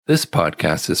This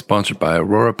podcast is sponsored by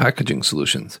Aurora Packaging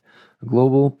Solutions, a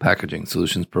global packaging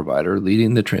solutions provider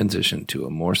leading the transition to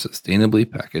a more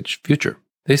sustainably packaged future.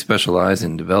 They specialize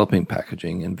in developing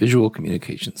packaging and visual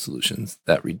communication solutions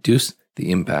that reduce the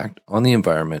impact on the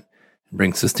environment and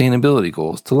bring sustainability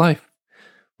goals to life.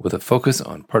 With a focus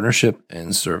on partnership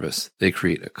and service, they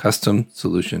create a custom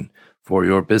solution for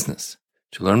your business.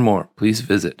 To learn more, please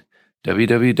visit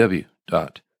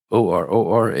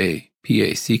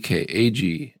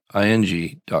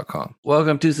www.ororapackaging.com.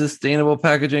 Welcome to Sustainable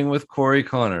Packaging with Corey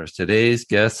Connors. Today's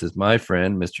guest is my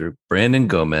friend, Mr. Brandon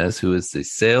Gomes, who is the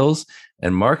sales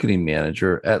and marketing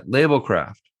manager at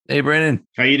Labelcraft. Hey, Brandon.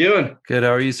 How you doing? Good.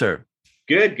 How are you, sir?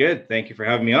 Good. Thank you for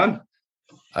having me on.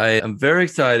 I am very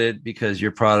excited because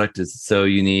your product is so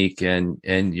unique and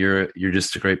you're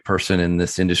just a great person in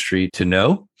this industry to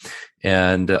know.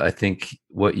 And I think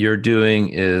what you're doing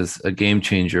is a game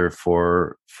changer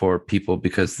for people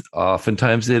because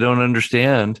oftentimes they don't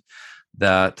understand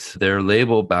that their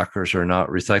label backers are not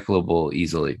recyclable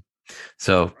easily.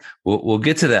 So we'll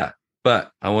get to that. But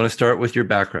I want to start with your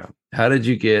background. How did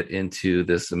you get into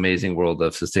this amazing world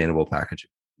of sustainable packaging?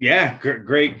 Yeah,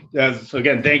 great. So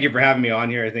again, thank you for having me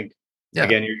on here. I think,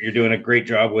 again, you're doing a great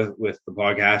job with the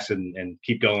podcast and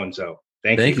keep going. So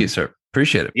thank you, sir.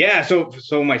 Appreciate it. Yeah.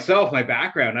 So myself, my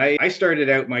background, I started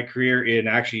out my career in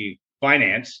actually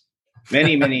finance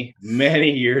many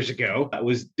years ago. I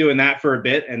was doing that for a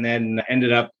bit and then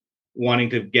ended up wanting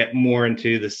to get more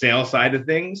into the sales side of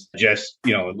things. Just,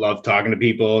 love talking to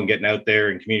people and getting out there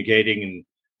and communicating and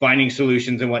finding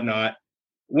solutions and whatnot.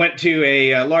 Went to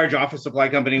a large office supply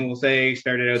company, we'll say,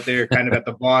 started out there kind of at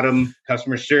the bottom,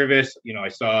 customer service. I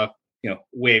saw,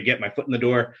 way of getting my foot in the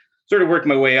door, sort of worked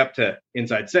my way up to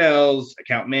inside sales,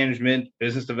 account management,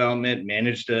 business development,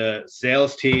 managed a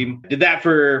sales team. Did that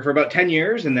for about 10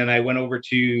 years. And then I went over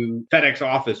to FedEx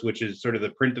office, which is sort of the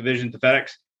print division to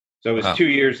FedEx. So I was 2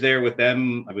 years there with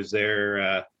them. I was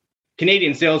their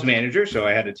Canadian sales manager. So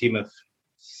I had a team of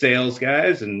sales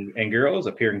guys and girls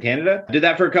up here in Canada. I did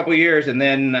that for a couple of years and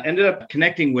then ended up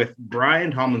connecting with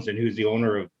Brian Tomlinson, who's the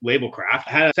owner of Labelcraft.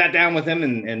 I sat down with him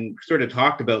and sort of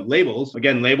talked about labels.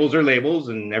 Again, labels are labels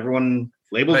and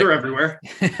labels are everywhere.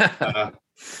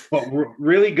 What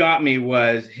really got me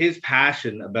was his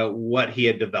passion about what he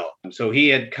had developed. So he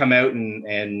had come out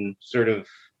and sort of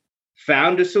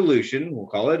found a solution, we'll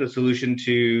call it a solution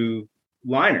to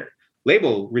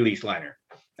label release liner.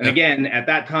 And again, at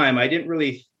that time, I didn't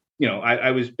really,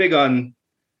 I was big on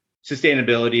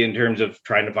sustainability in terms of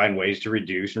trying to find ways to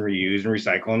reduce and reuse and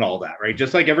recycle and all that, right?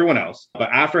 Just like everyone else. But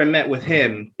after I met with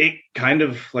him, it kind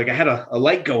of like I had a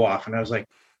light go off and I was like,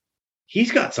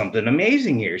 he's got something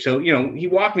amazing here. So, he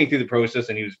walked me through the process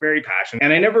and he was very passionate.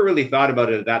 And I never really thought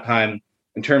about it at that time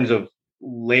in terms of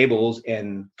labels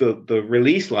and the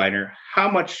release liner, how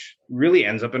much really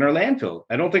ends up in our landfill.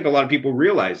 I don't think a lot of people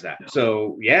realize that.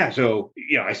 So I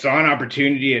saw an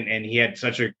opportunity and he had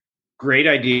such a great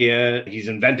idea. He's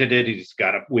invented it.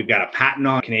 We've got a patent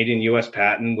on Canadian US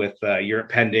patent with Europe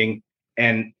pending.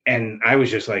 And I was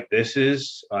just like, this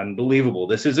is unbelievable.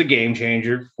 This is a game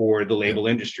changer for the label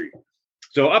industry.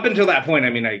 So up until that point,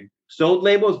 I sold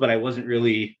labels, but I wasn't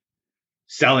really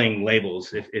selling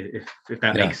labels, if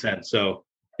that makes sense. So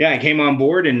I came on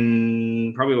board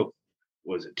in probably, what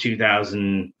was it,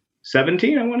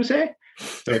 2017, I want to say.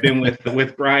 So I've been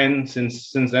with Brian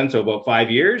since then, so about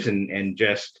 5 years, and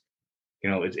just,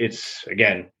 it's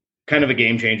again kind of a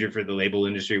game changer for the label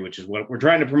industry, which is what we're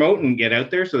trying to promote and get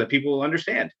out there so that people will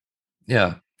understand.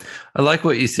 Yeah. I like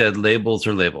what you said, labels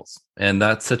are labels. And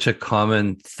that's such a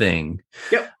common thing.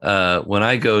 Yep. When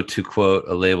I go to quote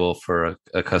a label for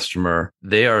a customer,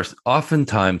 they are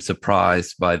oftentimes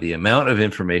surprised by the amount of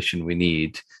information we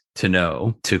need to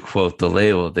know to quote the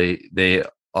label. They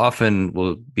often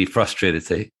will be frustrated,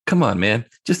 say, come on, man,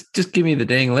 just give me the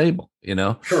dang label,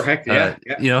 Correct. Yeah.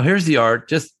 Here's the art,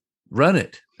 just run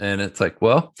it. And it's like,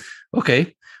 well,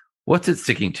 okay. What's it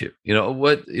sticking to?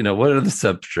 What are the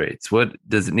substrates? What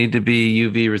does it need to be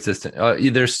UV resistant?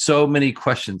 There's so many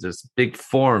questions. There's big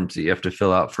forms that you have to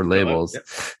fill out for labels.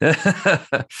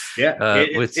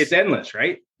 It's endless,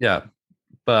 right? Yeah.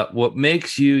 But what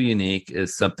makes you unique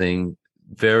is something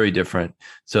very different.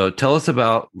 So tell us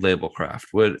about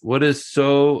Labelcraft. What is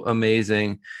so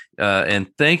amazing? And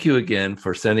thank you again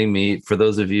for sending me. For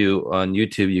those of you on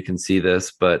YouTube, you can see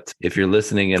this, but if you're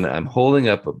listening, and I'm holding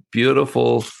up a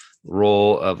beautiful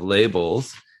roll of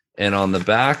labels, and on the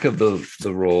back of the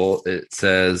roll it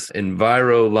says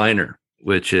Enviro Liner,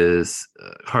 which is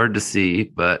hard to see,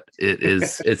 but it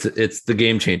is it's the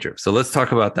game changer. So let's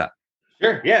talk about that.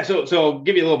 Sure. Yeah. So I'll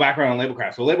give you a little background on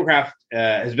Labelcraft. So Labelcraft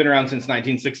has been around since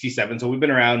 1967. So we've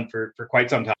been around for quite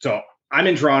some time. So I'm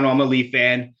in Toronto. I'm a Leaf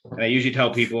fan. And I usually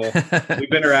tell people we've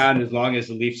been around as long as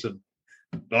the Leafs have,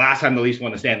 the last time the Leafs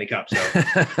won the Stanley Cup. So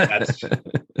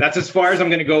that's as far as I'm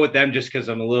going to go with them, just because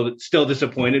I'm a little bit still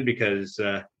disappointed because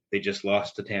they just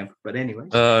lost to Tampa. But anyways.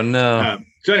 Oh, no.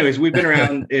 So anyways, we've been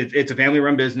around. It's a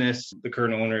family-run business. The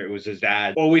current owner, it was his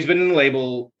dad. Always been in the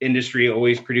label industry,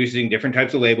 always producing different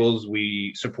types of labels.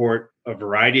 We support a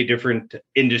variety of different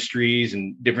industries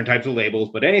and different types of labels,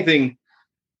 but anything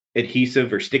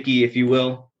adhesive or sticky, if you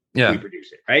will, we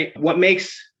produce it, right? What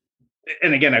makes,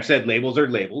 and again, I've said labels are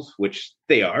labels, which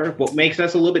they are. What makes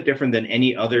us a little bit different than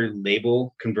any other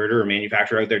label converter or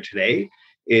manufacturer out there today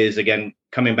is, again,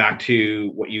 coming back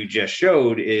to what you just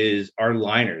showed, is our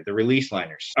liner, the release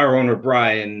liners. Our owner,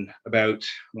 Brian, about,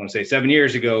 I want to say 7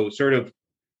 years ago,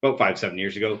 about 5-7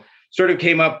 years ago,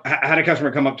 came up, had a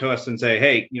customer come up to us and say,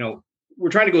 hey, we're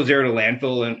trying to go zero to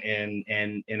landfill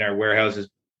and in our warehouses,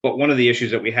 but one of the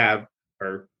issues that we have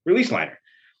are release liner,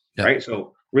 right?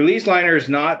 So release liner is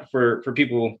not, for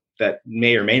people that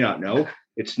may or may not know,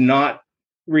 it's not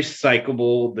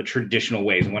recyclable the traditional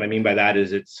ways. And what I mean by that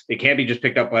is it can't be just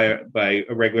picked up by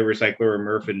a regular recycler or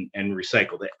MRF and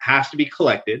recycled. It has to be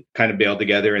collected, kind of baled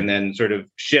together, and then sort of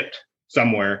shipped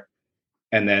somewhere.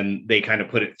 And then they kind of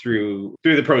put it through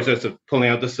the process of pulling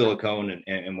out the silicone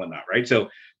and whatnot, right? So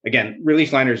again,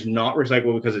 release liner is not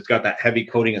recyclable because it's got that heavy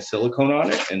coating of silicone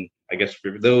on it. And I guess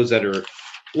for those that are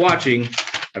watching,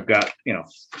 I've got,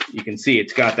 you can see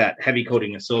it's got that heavy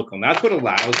coating of silicone. That's what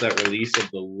allows that release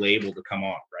of the label to come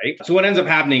off, right? So what ends up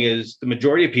happening is the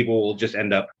majority of people will just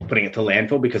end up putting it to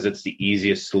landfill because it's the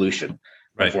easiest solution,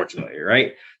 unfortunately,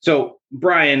 right? So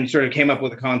Brian sort of came up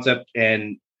with a concept,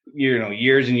 and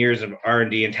years and years of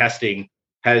R&D and testing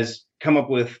has come up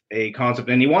with a concept,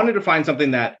 and he wanted to find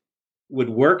something that would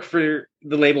work for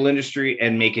the label industry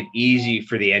and make it easy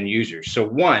for the end users. So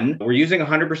one, we're using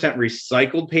 100%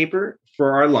 recycled paper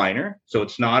for our liner. So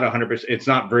it's not 100%, it's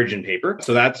not virgin paper.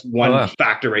 So that's one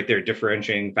factor right there,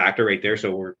 differentiating factor right there.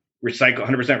 So we're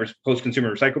 100%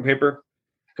 post-consumer recycled paper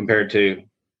compared to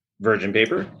virgin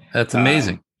paper. That's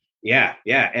amazing. Yeah.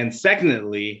 And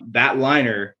secondly, that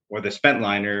liner or the spent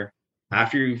liner,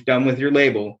 after you've done with your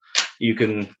label, you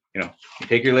can, you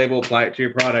take your label, apply it to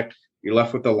your product, you're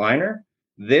left with the liner.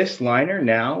 This liner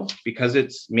now, because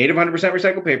it's made of 100%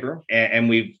 recycled paper, and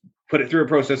we've put it through a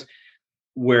process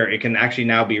where it can actually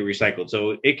now be recycled.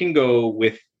 So it can go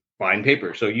with fine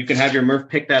paper. So you can have your MRF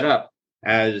pick that up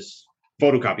as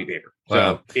photocopy paper.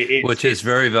 Wow. So which is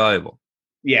very valuable.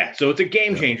 Yeah. So it's a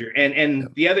game changer. And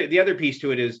the other piece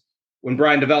to it is, when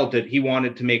Brian developed it, he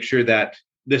wanted to make sure that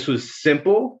this was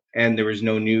simple and there was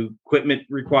no new equipment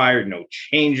required, no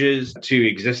changes to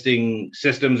existing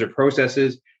systems or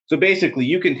processes. So basically,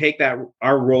 you can take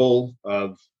our roll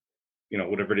of,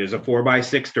 whatever it is, a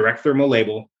 4x6 direct thermal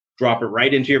label, drop it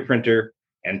right into your printer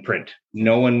and print.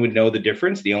 No one would know the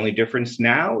difference. The only difference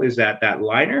now is that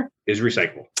liner is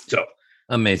recyclable. So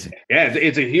amazing. Yeah,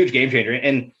 it's a huge game changer.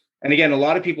 And again, a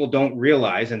lot of people don't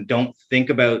realize and don't think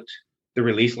about the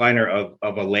release liner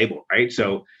of a label, right?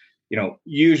 So,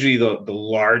 usually the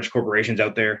large corporations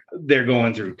out there, they're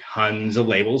going through tons of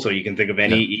labels. So you can think of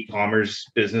any e-commerce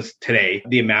business today,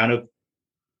 the amount of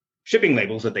shipping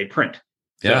labels that they print.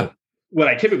 So what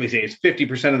I typically say is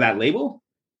 50% of that label,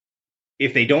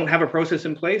 if they don't have a process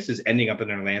in place, is ending up in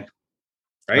their landfill,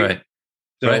 right?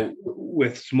 So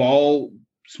with small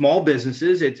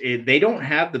businesses, they don't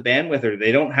have the bandwidth, or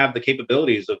they don't have the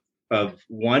capabilities of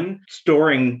one,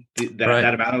 storing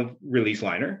that amount of release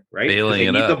liner, right? Bailing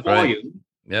it up, the volume,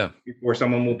 before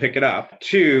someone will pick it up.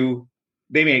 Two,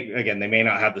 they may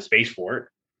not have the space for it,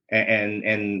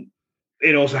 and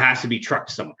it also has to be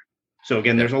trucked somewhere. So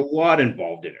again, there's a lot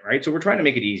involved in it, right? So we're trying to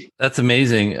make it easy. That's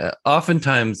amazing.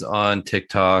 Oftentimes on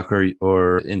TikTok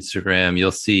or Instagram,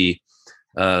 you'll see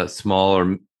small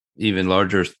or even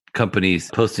larger companies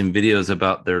posting videos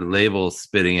about their labels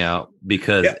spitting out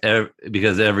because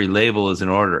every label is in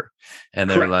order, and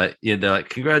they're like,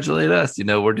 congratulate us,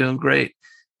 we're doing great.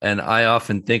 And I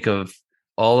often think of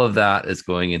all of that as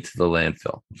going into the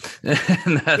landfill,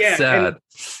 and that's sad.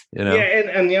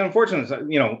 And the unfortunate,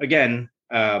 again,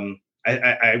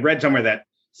 I read somewhere that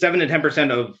 7 to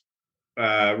 10%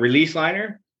 of release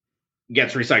liner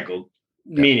gets recycled,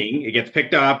 meaning it gets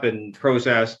picked up and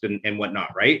processed and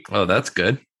whatnot, right? Oh, that's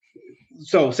good.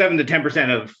 So 7 to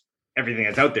 10% of everything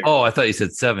that's out there. Oh, I thought you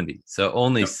said 70. So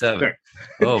only 7. Sorry.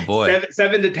 Oh boy.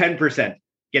 7 to 10%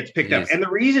 gets picked up. And the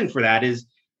reason for that is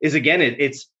again,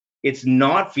 it's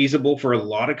not feasible for a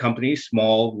lot of companies,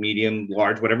 small, medium,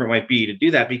 large, whatever it might be, to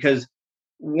do that, because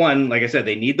one, like I said,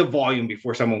 they need the volume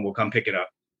before someone will come pick it up.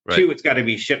 Right. Two, it's got to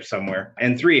be shipped somewhere.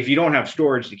 And three, if you don't have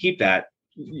storage to keep that,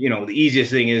 the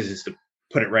easiest thing is to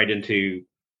put it right into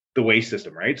the waste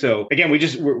system, right? So again,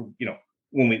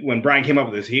 when Brian came up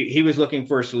with this, he was looking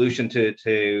for a solution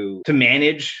to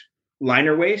manage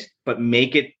liner waste, but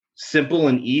make it simple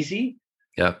and easy.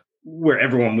 Yeah. Where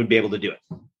everyone would be able to do it.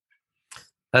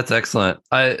 That's excellent.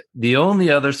 The only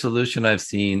other solution I've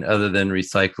seen other than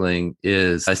recycling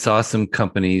is I saw some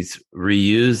companies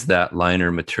reuse that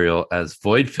liner material as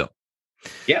void fill.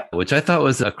 Yeah. Which I thought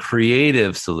was a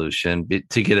creative solution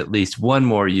to get at least one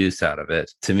more use out of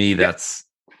it. To me, that's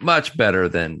much better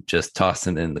than just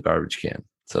tossing it in the garbage can.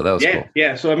 So that was cool.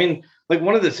 Yeah. So, I mean, like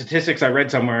one of the statistics I read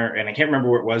somewhere, and I can't remember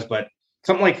where it was, but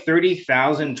something like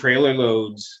 30,000 trailer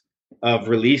loads of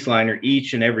release liner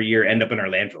each and every year end up in our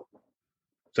landfill.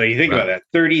 So you think about that,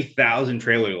 30,000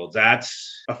 trailer loads,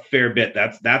 that's a fair bit.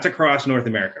 That's across North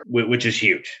America, which is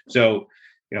huge. So,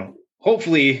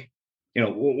 hopefully,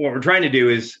 what we're trying to do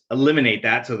is eliminate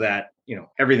that so that,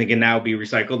 everything can now be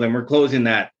recycled, and we're closing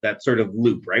that sort of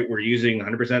loop, right? We're using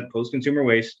 100% post-consumer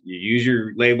waste. You use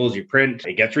your labels, you print,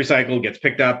 it gets recycled, gets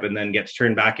picked up, and then gets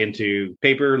turned back into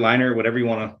paper, liner, whatever you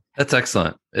want to. That's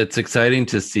excellent. It's exciting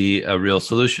to see a real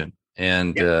solution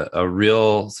and a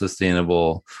real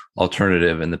sustainable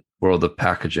alternative in the world of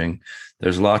packaging.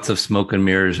 There's lots of smoke and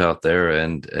mirrors out there,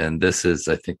 and this is,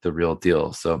 I think, the real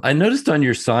deal. So I noticed on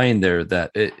your sign there that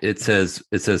it says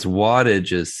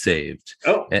wattage is saved.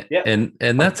 Oh, yeah. And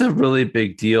that's a really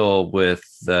big deal with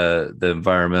the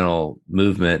environmental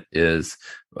movement is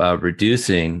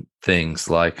reducing things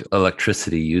like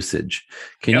electricity usage.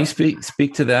 Can you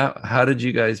speak to that? How did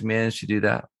you guys manage to do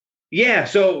that? Yeah,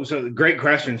 so great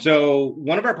question. So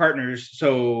one of our partners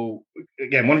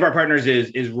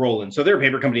is Roland. So they're a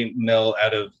paper company mill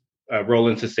out of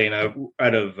Roland Sustana,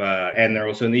 and they're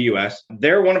also in the US.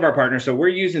 They're one of our partners. So we're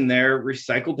using their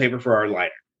recycled paper for our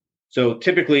liner. So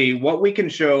typically what we can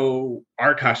show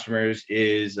our customers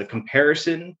is a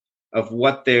comparison of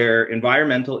what their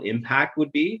environmental impact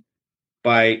would be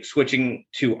by switching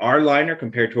to our liner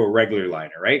compared to a regular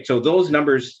liner, right? So those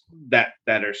numbers that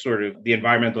are sort of the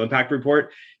environmental impact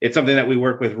report, it's something that we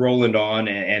work with Roland on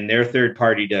and their third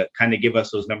party to kind of give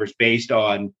us those numbers based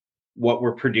on what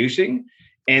we're producing.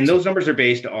 And those numbers are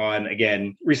based on,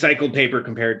 again, recycled paper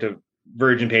compared to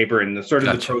virgin paper and the sort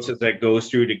of the process that goes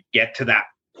through to get to that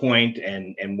point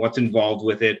and what's involved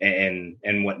with it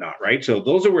and whatnot, right? So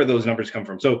those are where those numbers come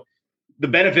from. So the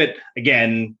benefit,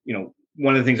 again,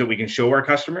 one of the things that we can show our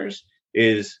customers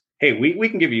is, hey, we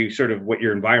can give you sort of what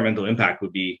your environmental impact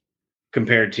would be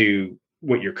compared to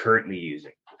what you're currently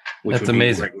using, which That's would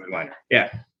amazing. Be a regular liner. Yeah.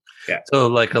 So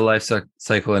like a life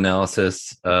cycle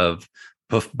analysis of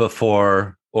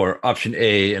before or option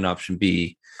A and option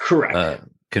B. Correct.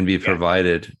 Can be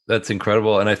provided. That's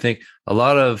incredible. And I think a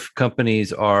lot of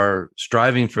companies are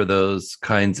striving for those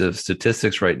kinds of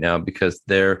statistics right now because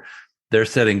they're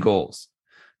setting goals.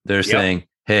 They're saying,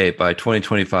 hey, by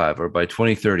 2025 or by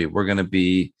 2030, we're going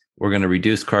to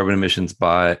reduce carbon emissions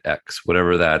by X,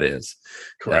 whatever that is.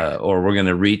 Or we're going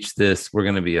to reach this. We're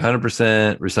going to be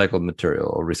 100% recycled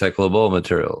material or recyclable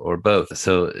material or both.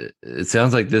 So it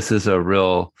sounds like this is a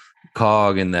real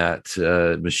cog in that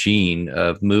machine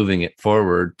of moving it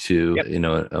forward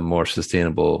to a more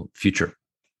sustainable future.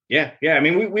 Yeah. I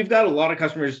mean, we've got a lot of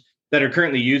customers that are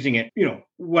currently using it.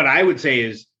 What I would say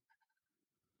is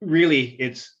really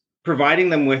it's providing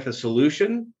them with a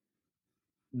solution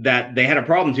that they had a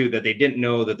problem to that they didn't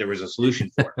know that there was a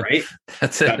solution for, right?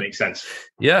 That makes sense.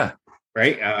 Yeah.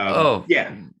 Right.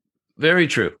 Yeah. Very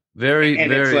true.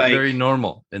 Very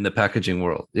normal in the packaging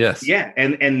world. Yes. Yeah.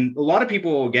 And a lot of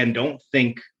people, again, don't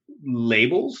think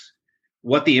labels,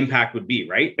 what the impact would be,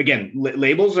 right? Again,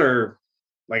 labels are,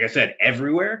 like I said,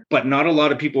 everywhere, but not a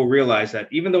lot of people realize that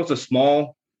even though it's a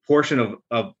small portion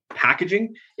of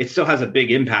packaging, it still has a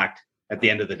big impact at the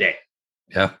end of the day.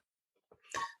 Yeah.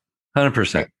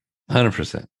 100%.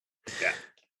 Yeah.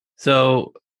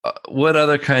 So what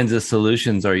other kinds of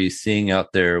solutions are you seeing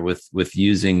out there with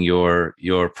using your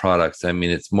products? I mean,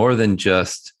 it's more than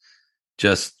just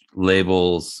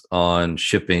labels on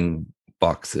shipping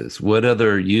boxes. What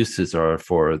other uses are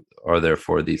there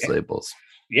for these labels?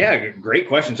 Yeah, great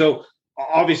question. So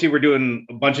obviously we're doing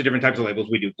a bunch of different types of labels.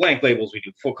 We do blank labels, we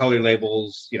do full color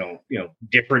labels,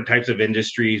 different types of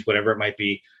industries, whatever it might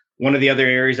be. One of the other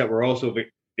areas that we're also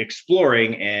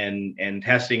exploring and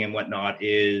testing and whatnot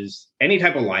is any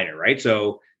type of liner, right?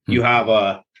 So you have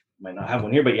might not have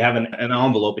one here, but you have an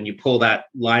envelope and you pull that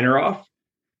liner off.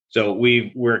 So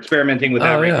we're experimenting with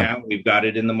that now. We've got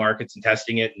it in the markets and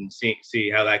testing it and see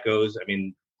how that goes. I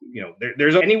mean,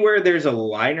 there's anywhere there's a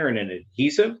liner and an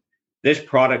adhesive, this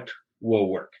product will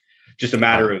work. Just a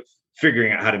matter of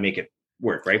figuring out how to make it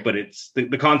work, right? But it's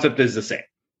the concept is the same.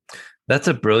 That's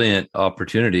a brilliant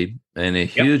opportunity and a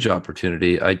huge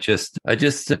opportunity. I just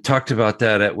talked about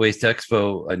that at Waste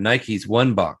Expo. Nike's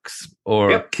One Box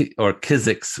or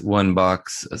Kizik's One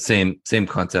Box, same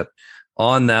concept.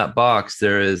 On that box,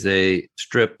 there is a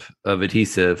strip of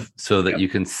adhesive so that you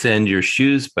can send your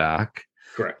shoes back.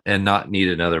 Correct. And not need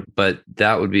another. But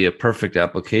that would be a perfect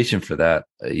application for that.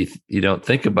 You don't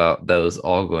think about those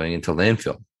all going into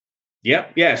landfill.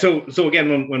 Yeah. So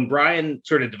again, when Brian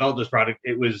sort of developed this product,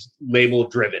 it was label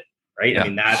driven, right? Yeah. I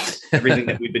mean, that's everything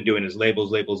that we've been doing is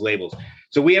labels.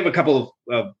 So we have a couple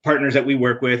of partners that we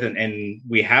work with, and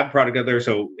we have product out there.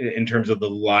 So in terms of the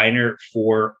liner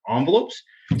for envelopes,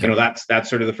 that's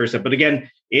sort of the first step. But again,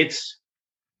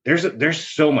 there's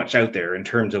so much out there in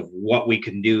terms of what we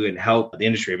can do and help the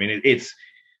industry. I mean,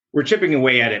 we're chipping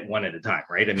away at it one at a time,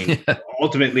 right? I mean,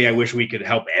 ultimately, I wish we could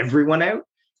help everyone out.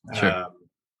 Sure.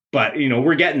 But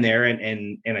we're getting there,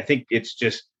 and I think it's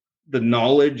just the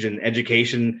knowledge and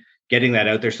education, getting that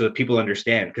out there so that people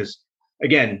understand. Because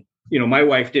again, my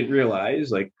wife didn't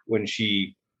realize, like, when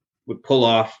she would pull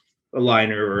off a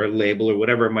liner or a label or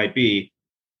whatever it might be,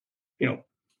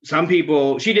 some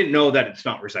people, she didn't know that it's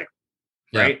not recyclable,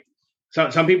 right?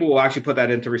 Some people will actually put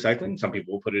that into recycling. Some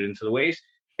people will put it into the waste,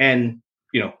 and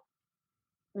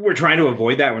we're trying to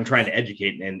avoid that. We're trying to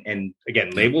educate, and again,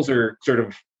 labels are sort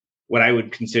of what I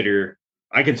consider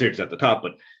it's at the top,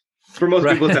 but for most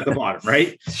people it's at the bottom,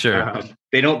 right? Sure.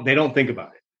 They don't think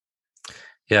about it.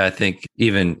 Yeah, I think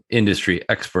even industry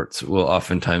experts will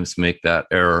oftentimes make that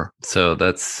error. So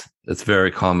that's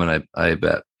very common, I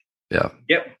bet. Yeah.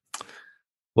 Yep.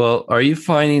 Well, are you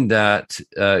finding that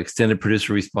extended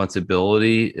producer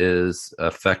responsibility is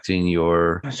affecting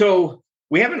your? So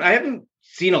I haven't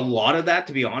seen a lot of that,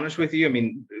 to be honest with you. I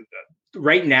mean,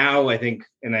 right now, I think,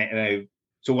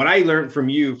 so what I learned from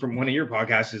one of your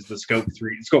podcasts is the scope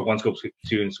 1, scope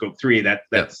 2, and scope 3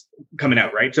 that's coming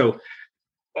out, right? So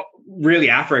really,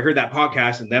 after I heard that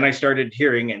podcast, and then I started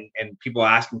hearing and people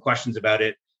asking questions about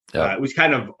it, it was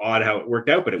kind of odd how it worked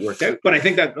out, but it worked out. But I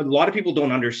think that a lot of people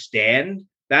don't understand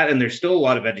that, and there's still a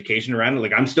lot of education around it.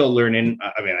 Like, I'm still learning.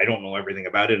 I mean, I don't know everything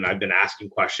about it, and I've been asking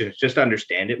questions just to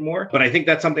understand it more. But I think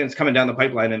that's something that's coming down the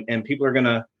pipeline, and people are going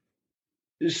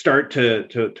to start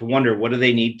to wonder, what do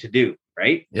they need to do,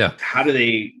 right? Yeah. How do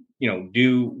they,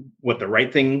 do what the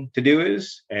right thing to do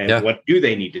is, and what do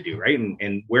they need to do, right?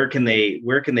 And where can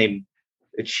they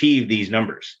achieve these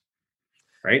numbers,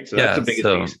 right? So that's the biggest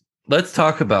piece. Let's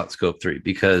talk about scope 3,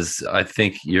 because I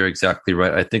think you're exactly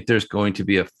right. I think there's going to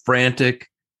be a frantic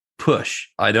push.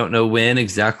 I don't know when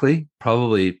exactly,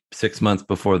 probably 6 months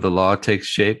before the law takes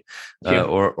shape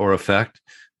or effect,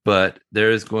 but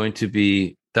there is going to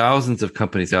be thousands of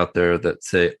companies out there that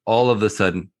say all of a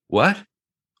sudden, what?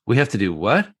 We have to do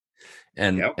what?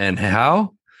 And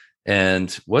how?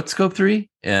 And what's scope 3?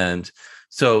 And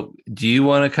so do you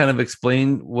want to kind of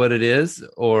explain what it is,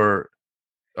 or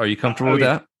are you comfortable with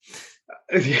that?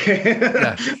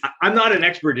 I'm not an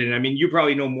expert in it. I mean, you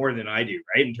probably know more than I do,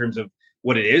 right, in terms of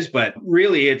what it is, but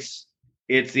really it's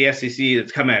the SEC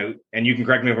that's come out, and you can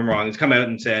correct me if I'm wrong, it's come out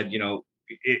and said,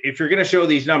 if you're going to show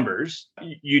these numbers,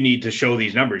 you need to show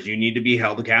these numbers. You need to be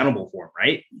held accountable for them,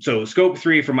 right? So scope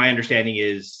 3, from my understanding,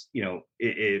 is,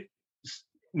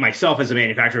 myself as a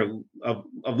manufacturer of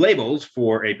labels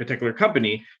for a particular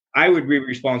company, I would be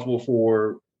responsible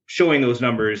for showing those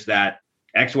numbers that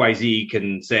XYZ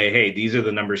can say, hey, these are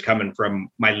the numbers coming from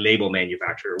my label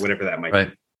manufacturer, or whatever that might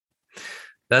be.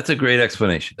 That's a great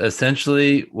explanation.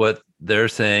 Essentially, what they're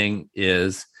saying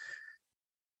is,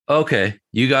 okay,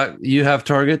 you have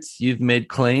targets, you've made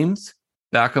claims,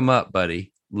 back them up,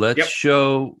 buddy. Let's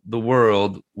show the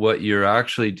world what you're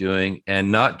actually doing,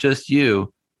 and not just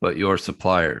you, but your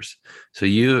suppliers. So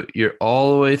you're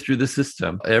all the way through the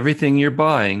system. Everything you're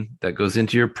buying that goes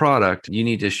into your product, you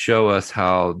need to show us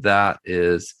how that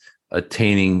is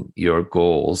attaining your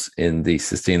goals in the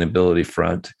sustainability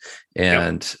front.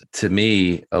 And to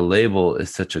me, a label is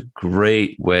such a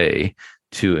great way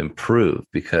to improve,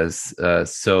 because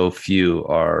so few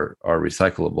are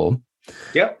recyclable.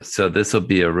 So this will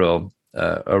be a real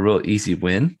easy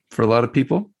win for a lot of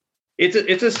people.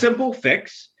 It's a simple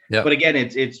fix. But again,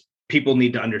 it's people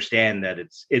need to understand that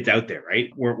it's out there,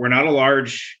 right? We're not a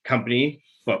large company,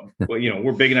 but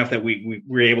we're big enough that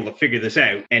we're able to figure this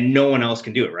out, and no one else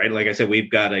can do it, right? Like I said, we've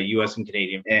got a US and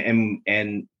Canadian,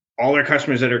 and all our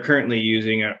customers that are currently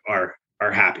using it are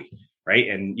happy, right?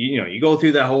 And you go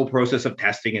through that whole process of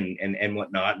testing and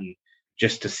whatnot, and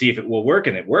just to see if it will work,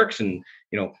 and it works. And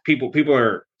people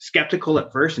are skeptical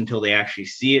at first until they actually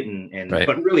see it. And Right.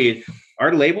 But really,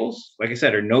 our labels, like I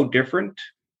said, are no different.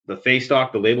 The face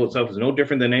stock, the label itself, is no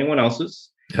different than anyone else's.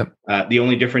 Yep. The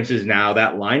only difference is now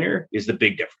that liner is the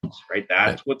big difference, right?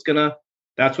 That's what's gonna,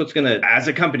 as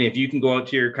a company, if you can go out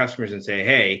to your customers and say,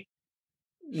 hey,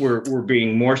 we're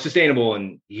being more sustainable,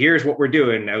 and here's what we're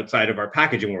doing outside of our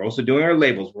packaging. We're also doing our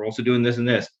labels. We're also doing this and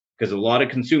this, because a lot of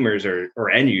consumers or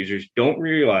end users don't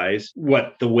realize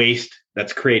what the waste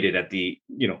that's created at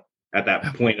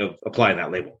that point of applying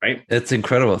that label, right? It's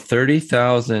incredible.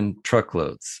 30,000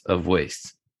 truckloads of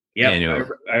waste. Yeah,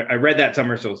 I read that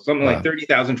somewhere. So something like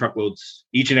 30,000 truckloads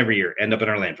each and every year end up in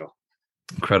our landfill.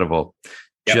 Incredible.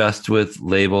 Yep. Just with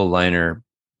label liner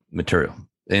material.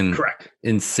 Correct.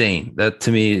 Insane. That,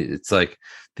 to me, it's like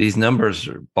these numbers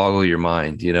boggle your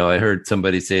mind. I heard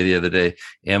somebody say the other day,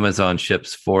 Amazon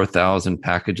ships 4,000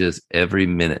 packages every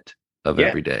minute of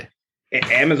every day.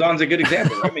 Amazon's a good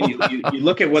example. I mean, you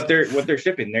look at what they're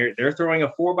shipping. They're throwing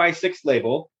a 4x6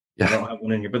 label. I don't have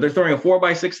one in here, but they're throwing a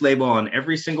 4x6 label on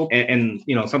every single, and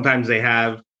sometimes they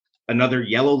have another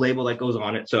yellow label that goes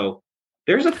on it. So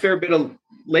there's a fair bit of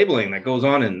labeling that goes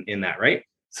on in that, right?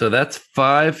 So that's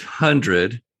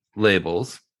 500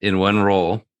 labels in one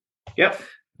roll. Yep.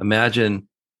 Imagine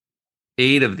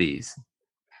 8 of these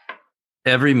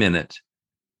every minute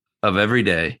of every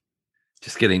day,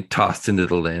 just getting tossed into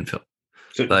the landfill.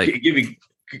 So give you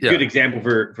a good example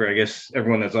for I guess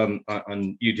everyone that's on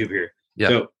YouTube here. Yeah.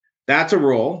 So that's a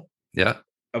roll. Yeah.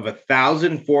 Of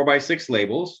 1,000 4x6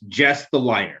 labels, just the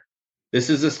liner. This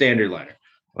is a standard liner.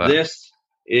 Wow. This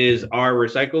is our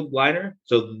recycled liner.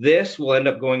 So this will end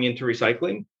up going into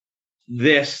recycling.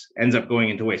 This ends up going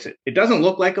into waste. It doesn't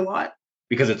look like a lot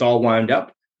because it's all wound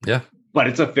up. Yeah. But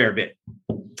it's a fair bit.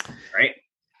 Right.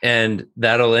 And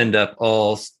that'll end up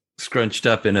all scrunched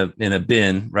up in a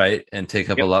bin, right? And take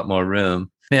up a lot more room.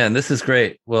 Man, this is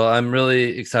great. Well, I'm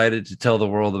really excited to tell the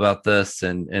world about this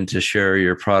and to share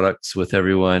your products with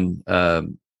everyone. I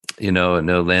know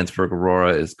Landsberg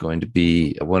Aurora is going to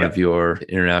be one of your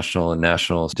international and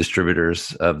national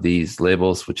distributors of these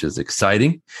labels, which is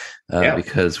exciting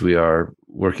because we are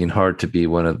working hard to be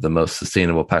one of the most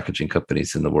sustainable packaging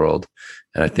companies in the world.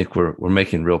 And I think we're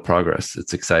making real progress.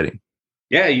 It's exciting.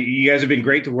 Yeah, you guys have been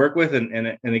great to work with.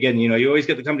 And again, you always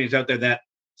get the companies out there that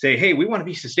say, hey, we want to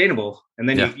be sustainable. And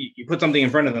then you put something in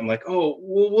front of them like, oh,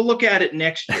 we'll look at it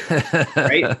next year.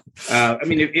 Right. I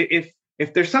mean,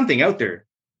 if there's something out there,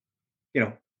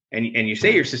 and you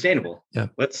say you're sustainable,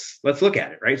 let's look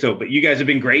at it. Right. So, but you guys have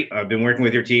been great. I've been working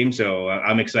with your team, so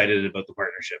I'm excited about the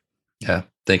partnership. Yeah.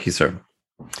 Thank you, sir.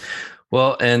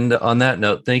 Well, and on that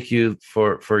note, thank you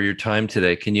for your time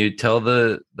today. Can you tell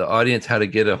the audience how to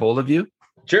get a hold of you?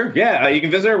 Sure. Yeah. You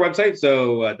can visit our website.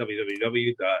 So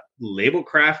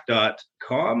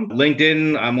www.labelcraft.com.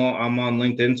 LinkedIn. I'm on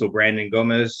LinkedIn. So Brandon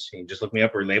Gomes. You can just look me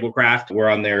up, or Labelcraft. We're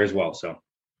on there as well. So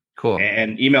cool.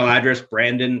 And email address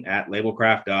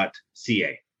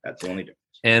brandon@labelcraft.ca. That's the only difference.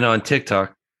 And on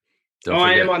TikTok.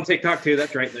 I am on TikTok too.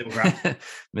 That's right. Labelcraft.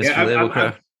 Mr.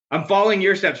 Labelcraft. I'm following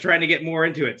your steps, trying to get more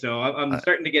into it. So I'm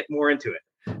starting to get more into it.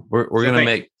 We're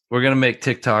gonna make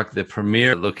TikTok the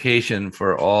premier location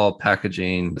for all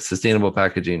sustainable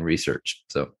packaging research.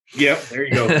 So there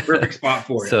you go, perfect spot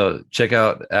for it. So check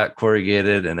out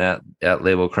 @Corrugated and at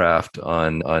Labelcraft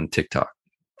on TikTok.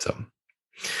 So,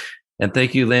 and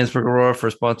thank you, Landsberg Aurora, for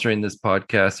sponsoring this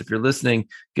podcast. If you're listening,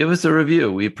 give us a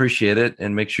review. We appreciate it,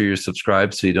 and make sure you're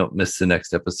subscribed so you don't miss the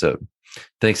next episode.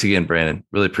 Thanks again, Brandon.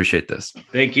 Really appreciate this.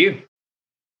 Thank you.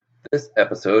 This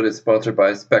episode is sponsored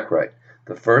by SpecRite,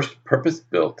 the first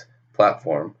purpose-built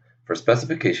platform for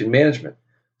specification management.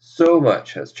 So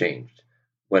much has changed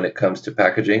when it comes to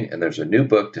packaging, and there's a new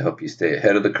book to help you stay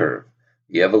ahead of the curve,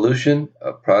 The Evolution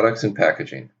of Products and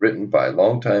Packaging, written by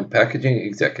longtime packaging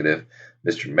executive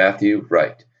Mr. Matthew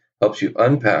Wright, helps you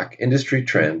unpack industry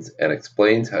trends and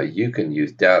explains how you can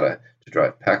use data to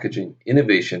drive packaging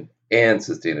innovation and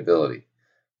sustainability.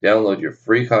 Download your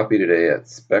free copy today at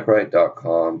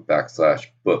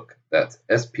specrite.com/book. That's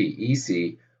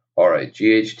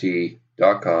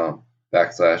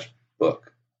SPECRIGHT.com/book.